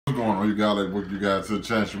going on? You got like what you got to the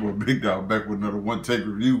chance you big dog back with another one take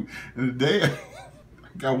review. And today I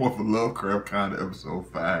got one for Lovecraft kind of episode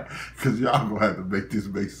 5. Cause y'all gonna have to make this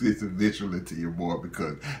make sense eventually to your boy,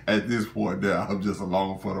 because at this point now I'm just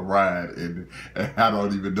along for the ride and I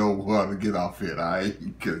don't even know how to get off it, alright?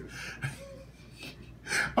 Cause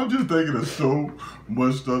I'm just thinking of so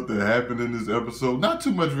much stuff that happened in this episode. Not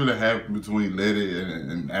too much really happened between Leti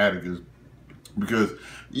and Atticus, because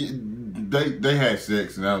they had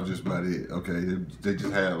sex and that was just about it. Okay, they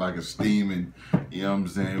just had like a steaming, you know what I'm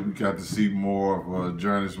saying? We got to see more of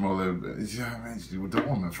Journey Smollett. The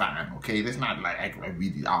woman fine, okay? That's not like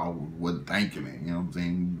we all wasn't thinking it, you know what I'm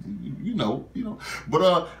saying? You know.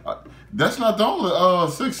 But that's not the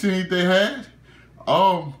only sex scene they had.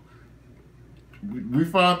 We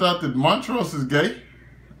found out that Montrose is gay.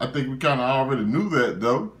 I think we kind of already knew that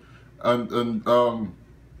though.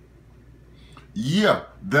 Yeah,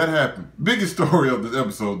 that happened. Biggest story of this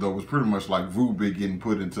episode though was pretty much like Ruby getting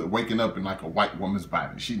put into waking up in like a white woman's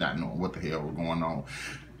body. She not knowing what the hell was going on.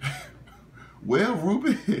 Well,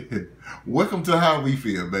 Ruby, welcome to how we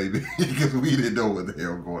feel, baby, because we didn't know what the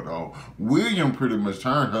hell was going on. William pretty much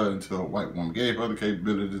turned her into a white woman, gave her the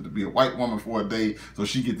capability to be a white woman for a day so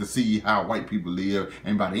she get to see how white people live.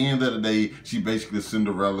 And by the end of the day, she basically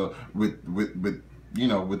Cinderella with you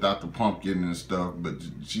know, without the pumpkin and stuff, but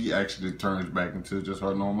she actually turns back into just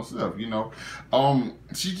her normal self, you know.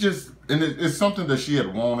 She just, and it's something that she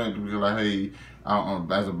had wanted to be like, hey,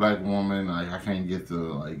 as a black woman, like, I can't get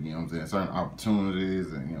to, like, you know what I'm saying, certain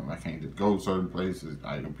opportunities, and, you know, I can't just go certain places,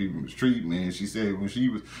 like, people mistreat me. And she said when she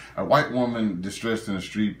was a white woman distressed in the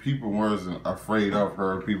street, people wasn't afraid of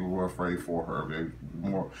her, people were afraid for her. They were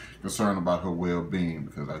more concerned about her well-being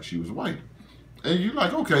because, like, she was white. And you're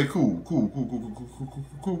like, okay, cool.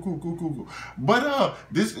 But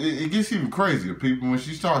it gets even crazier, people. When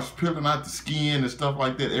she starts peeling out the skin and stuff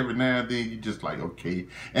like that, every now and then you just like, okay.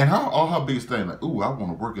 And her biggest thing, like, ooh, I want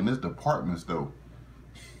to work in this department store.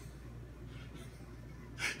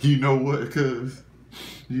 You know what? Cause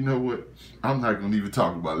you know what? I'm not gonna even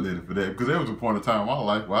talk about Leti for that, because there was a point in time in my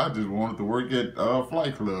life where I just wanted to work at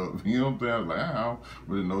Flight Club. You know what I'm saying? I was like, I don't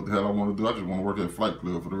really know what the hell I want to do. I just want to work at Flight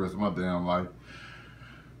Club for the rest of my damn life.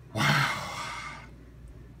 Wow,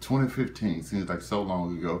 2015 seems like so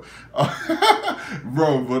long ago,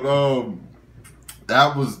 bro. But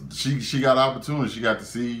that was she got opportunity. She got to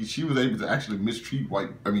see. She was able to actually mistreat black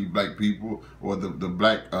people, or the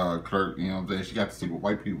black clerk. You know what I'm saying? She got to see what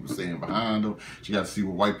white people were saying behind them. She got to see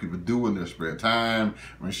what white people do in their spare time.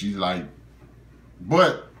 When she's like,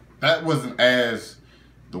 but that wasn't as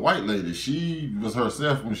the white lady. She was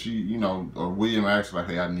herself when she, you know, William asked like,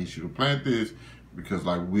 hey, I need you to plant this, because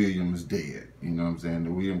like William is dead, you know what I'm saying?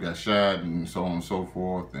 The William got shot and so on and so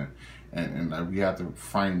forth, and like we have to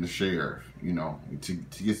frame the sheriff, you know, to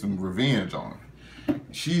get some revenge on him.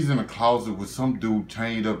 She's in a closet with some dude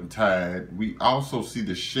chained up and tied. We also see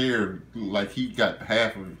the sheriff, like he got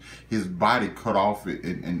half of his body cut off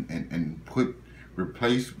and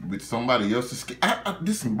replaced with somebody else's skin.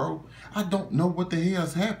 Listen, bro, I don't know what the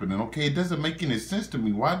hell's happening, okay? It doesn't make any sense to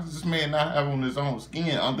me. Why does this man not have on his own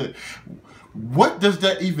skin? What does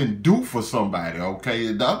that even do for somebody,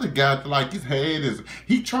 okay? The other guy, like, his head is,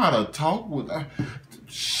 he trying to talk with,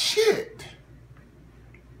 shit.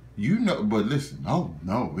 You know, but listen,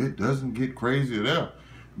 no, it doesn't get crazier there.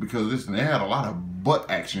 Because, listen, they had a lot of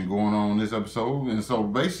butt action going on in this episode. And so,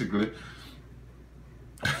 basically,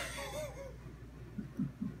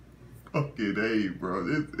 okay, hey, bro,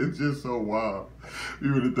 it's just so wild.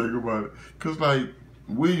 You really think about it. Because, like,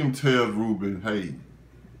 William tells Ruben, hey,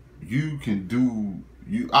 you can do,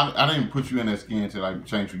 I didn't put you in that skin to like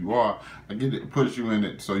change who you are. I get it, put you in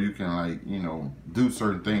it so you can, like, you know, do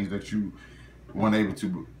certain things that you weren't able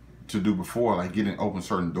to do before, like open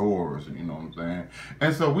certain doors, you know what I'm saying?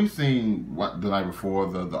 And so we seen the night before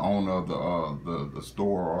the owner of the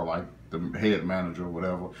store, or like the head manager or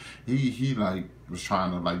whatever, he like was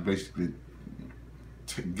trying to like basically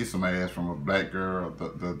get some ass from a black girl,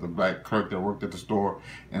 the black clerk that worked at the store,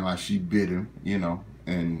 and like she bit him, you know.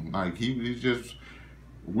 And like he was just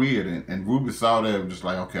weird, and Ruby saw that and was just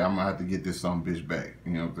like, okay, I'm gonna have to get this some bitch back,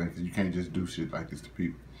 you know what I'm saying? Cause you can't just do shit like this to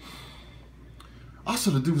people. Also,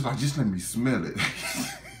 the dude was like, just let me smell it.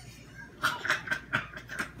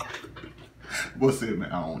 Boy said,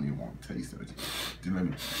 man, I don't even want to taste it. Just let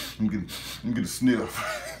me get a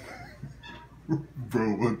sniff.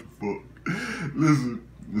 Bro, what the fuck? Listen,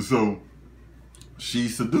 so she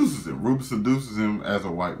seduces him. Ruby seduces him as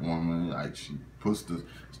a white woman. Like, she puts the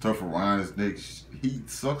stuff around his neck. He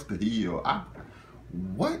sucks the heel.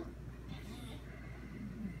 What?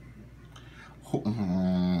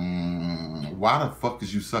 why the fuck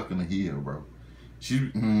is you sucking the heel, bro?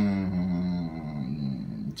 She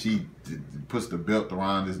puts the belt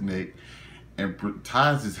around his neck and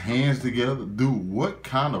ties his hands together. Dude, what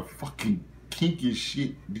kind of fucking kinky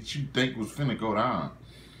shit did you think was finna go down?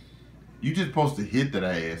 You just supposed to hit that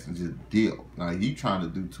ass and just dip. Like, he trying to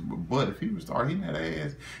do too much. But if he would start hitting that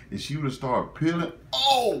ass and she would have started peeling,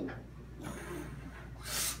 oh!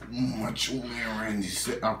 Macho Man Randy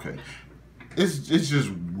said, okay. It's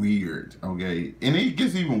just weird, okay? And it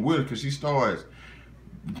gets even weirder because she starts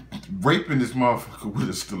raping this motherfucker with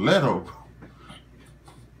a stiletto.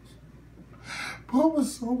 But there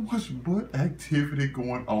was so much butt activity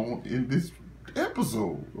going on in this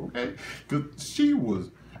episode, okay? Because she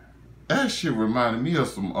was... That shit reminded me of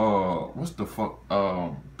some, what's the fuck,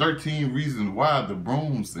 13 Reasons Why, the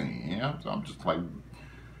broom scene. Yeah? I'm just like,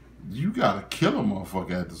 you gotta kill a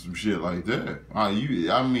motherfucker after some shit like that. I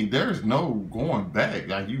mean, there's no going back.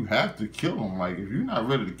 Like, you have to kill them. Like, if you're not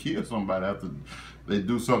ready to kill somebody after they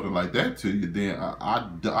do something like that to you, then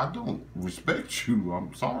I don't respect you.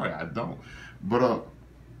 I'm sorry, I don't. But,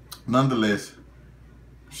 nonetheless,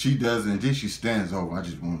 she does it, and then she stands over. I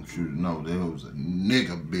just want you to know there was a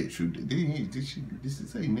nigga bitch who did she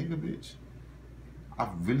say nigga bitch? I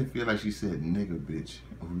really feel like she said nigga bitch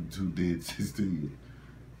who did this to you.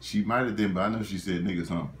 She might have did, but I know she said nigga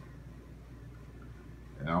something.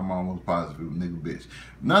 And I'm almost positive it was nigga bitch.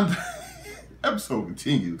 Episode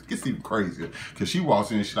continues. It gets even crazier because she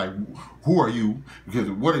walks in and she's like, "Who are you? Because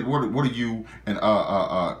what are you and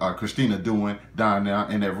Christina doing down there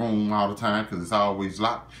in that room all the time? Because it's always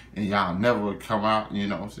locked and y'all never come out, you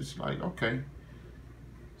know." So she's like, "Okay."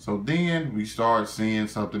 So then we start seeing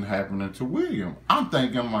something happening to William. I'm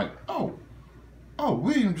thinking like, oh,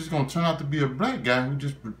 William just gonna turn out to be a black guy who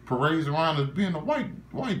just parades around as being a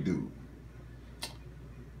white dude.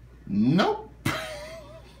 Nope.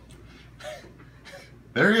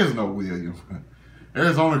 There is no William.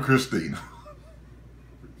 There's only Christina.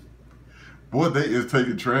 Boy, they is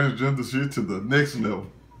taking transgender shit to the next level.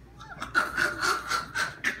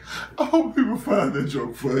 I hope people find that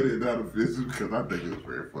joke funny and not offensive because I think it's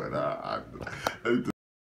very funny.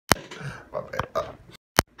 My bad.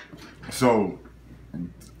 So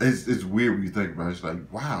it's weird when you think about it. It's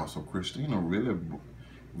like, wow, so Christina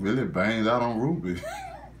really bangs out on Ruby.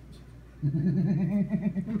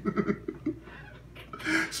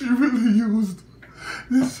 She really used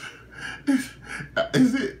this.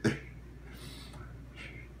 Is it?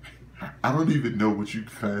 I don't even know what you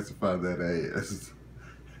classify that as.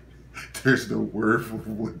 There's no word for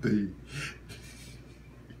what they.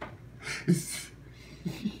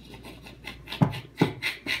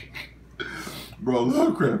 Bro,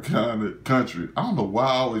 Lovecraft kind of country. I don't know why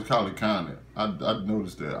I always call it kind of. I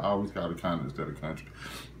noticed that. I always call it kind of instead of country.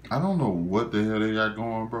 I don't know what the hell they got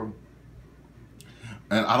going, bro.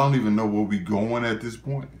 And I don't even know where we going at this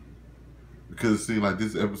point. Because it seemed like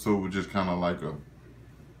this episode was just kind of like a,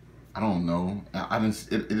 I don't know.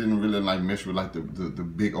 It didn't really like mesh with like the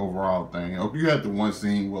big overall thing. You had the one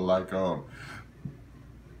scene where like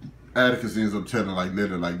Atticus ends up telling like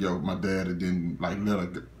Leti like, yo, my dad didn't like let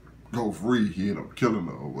her go free. He ended up killing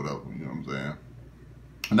her or whatever. You know what I'm saying?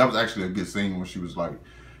 And that was actually a good scene when she was like,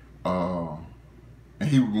 and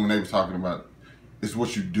when they were talking about, it's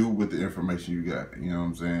what you do with the information you got. You know what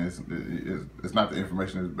I'm saying? It's not the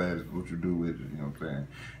information that's bad, it's what you do with it. You know what I'm saying?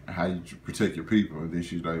 And how you protect your people. And then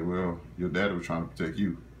she's like, well, your dad was trying to protect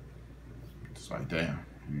you. It's like, damn,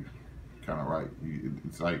 you kind of right.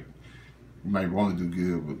 It's like, you might want to do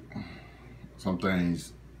good, but some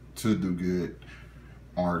things to do good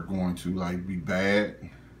are going to like be bad.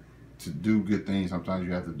 To do good things, sometimes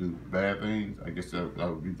you have to do bad things. I guess that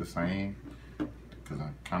would be the same. Because I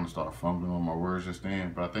kind of started fumbling on my words just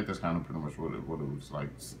then, but I think that's kind of pretty much what it was like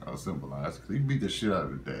symbolized. Because he beat the shit out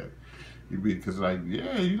of his dad. He beat, because like,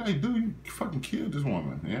 yeah, you like, dude, you fucking killed this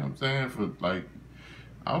woman. You know what I'm saying? For like,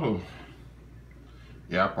 I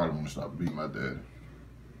probably want to stop beating my dad.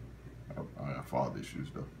 I got father issues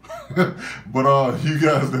though. But you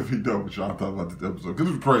guys let me know what y'all thought about this episode. Because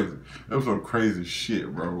it was crazy. Episode crazy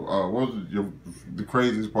shit, bro. What was the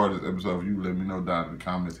craziest part of this episode? You let me know down in the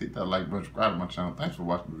comments. Hit that like button, subscribe to my channel. Thanks for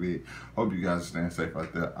watching the video. Hope you guys are staying safe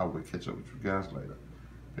out there. I will catch up with you guys later.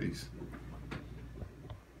 Peace.